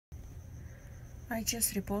I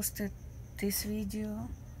just reposted this video.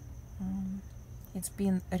 It's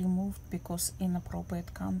been removed because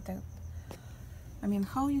inappropriate content. I mean,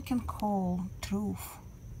 how you can call truth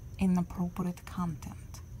inappropriate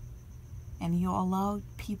content, and you allow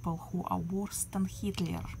people who are worse than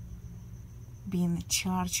Hitler be in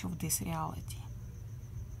charge of this reality?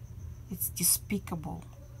 It's despicable.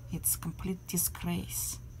 It's complete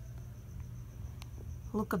disgrace.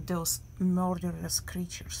 Look at those murderous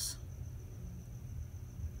creatures.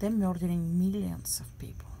 They're murdering millions of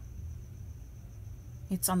people.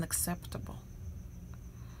 It's unacceptable.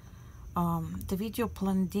 The video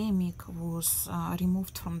Demic was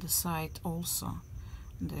removed from the site also.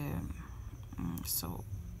 So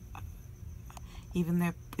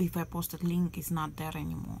even if I posted link, it's not there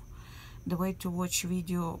anymore. The way to watch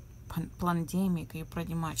video Demic, you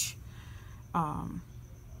pretty much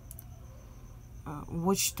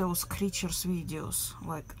watch those creatures videos,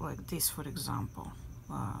 like this, for example.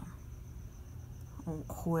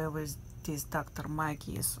 Whoever this Dr. Mike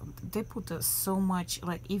is, they put so much,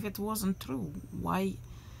 like, if it wasn't true, why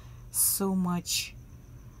so much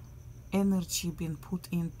energy being put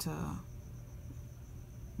into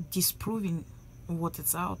disproving what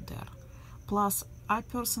is out there? Plus, I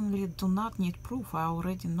personally do not need proof. I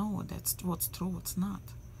already know that's what's true, what's not.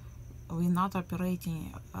 We're not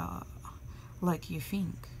operating like you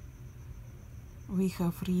think. We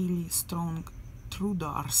have really strong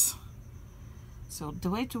trudars. So the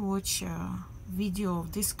way to watch a video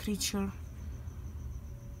of this creature,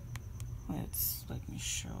 let me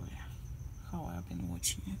show you how I've been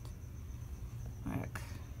watching it. Like,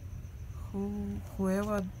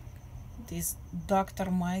 whoever this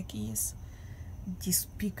Dr. Mike is,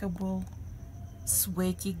 despicable,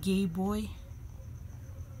 sweaty gay boy,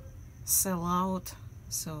 sell out.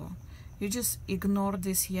 So you just ignore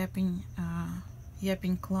this yapping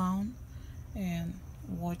clown and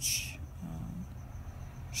watch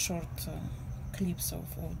short clips of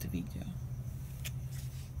the video.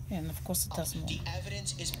 And of course it does more. The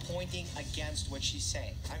evidence is pointing against what she's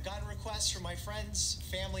saying. I've gotten requests from my friends,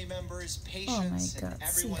 family members, patients, and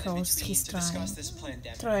everyone in between to discuss this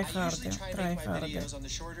pandemic. I usually try to make my videos on the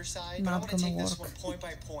shorter side, but I want to take this one point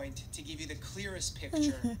by point to give you the clearest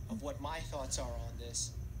picture of what my thoughts are on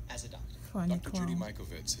this as a doctor. Dr. Judy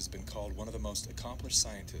Mikovits has been called one of the most accomplished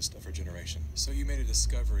scientists of her generation. So you made a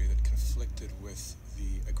discovery that conflicted with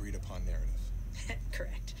the agreed-upon narrative.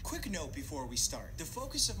 Correct. Quick note before we start. The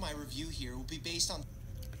focus of my review here will be based on...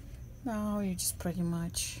 Now you just pretty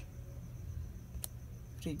much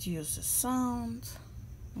reduce the sound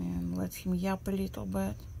and let him yap a little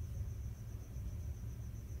bit.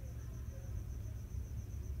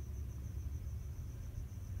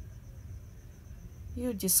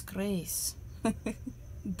 You disgrace,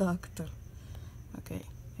 doctor. Okay,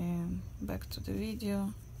 and back to the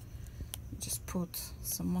video. Just put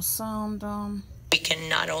some more sound on. We can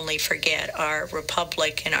not only forget our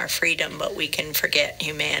republic and our freedom, but we can forget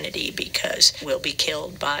humanity, because we'll be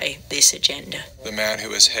killed by this agenda. The man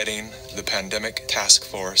who is heading the pandemic task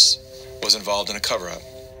force was involved in a cover-up.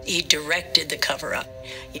 He directed the cover-up.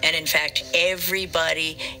 And in fact,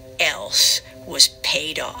 everybody else was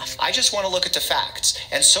paid off. I just want to look at the facts.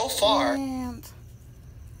 And so far... And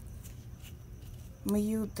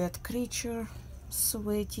mute that creature,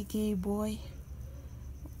 sweaty gay boy.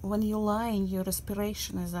 When you're lying, your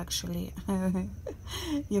respiration is actually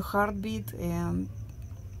your heartbeat, and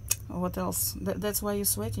what else? That's why you're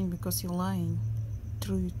sweating, because you're lying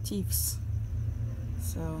through your teeth.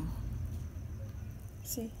 So,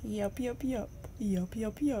 see, yup, yup, yup, yup,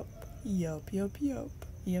 yup, yup, yup, yup, yup,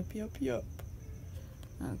 yup, yup, yup.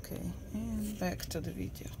 Okay, and back to the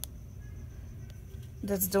video.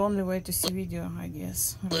 That's the only way to see video, I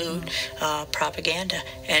guess. Propaganda,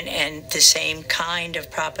 and the same kind of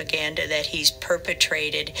propaganda that he's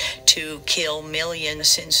perpetrated to kill millions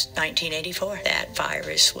since 1984. That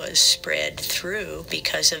virus was spread through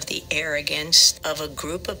because of the arrogance of a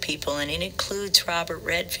group of people, and it includes Robert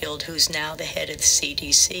Redfield, who's now the head of the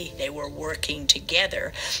CDC. They were working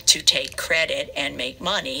together to take credit and make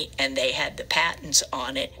money, and they had the patents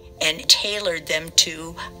on it, and tailored them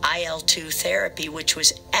to IL-2 therapy, which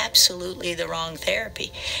was absolutely the wrong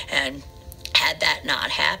therapy. And had that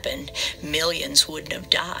not happened, millions wouldn't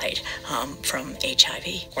have died from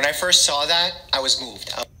HIV. When I first saw that, I was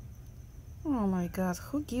moved. Oh my god,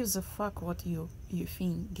 who gives a fuck what you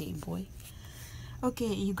think, gay boy?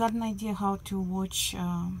 Okay, you got an idea how to watch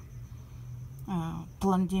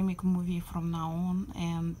Demic movie from now on,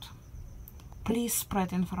 and please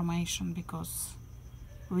spread information, because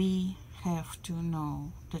we have to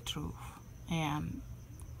know the truth, and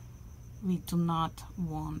we do not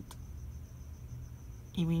want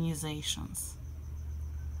immunizations.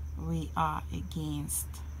 We are against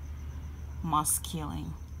mass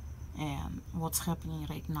killing, and what's happening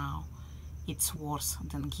right now, it's worse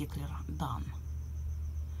than Hitler done.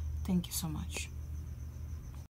 Thank you so much.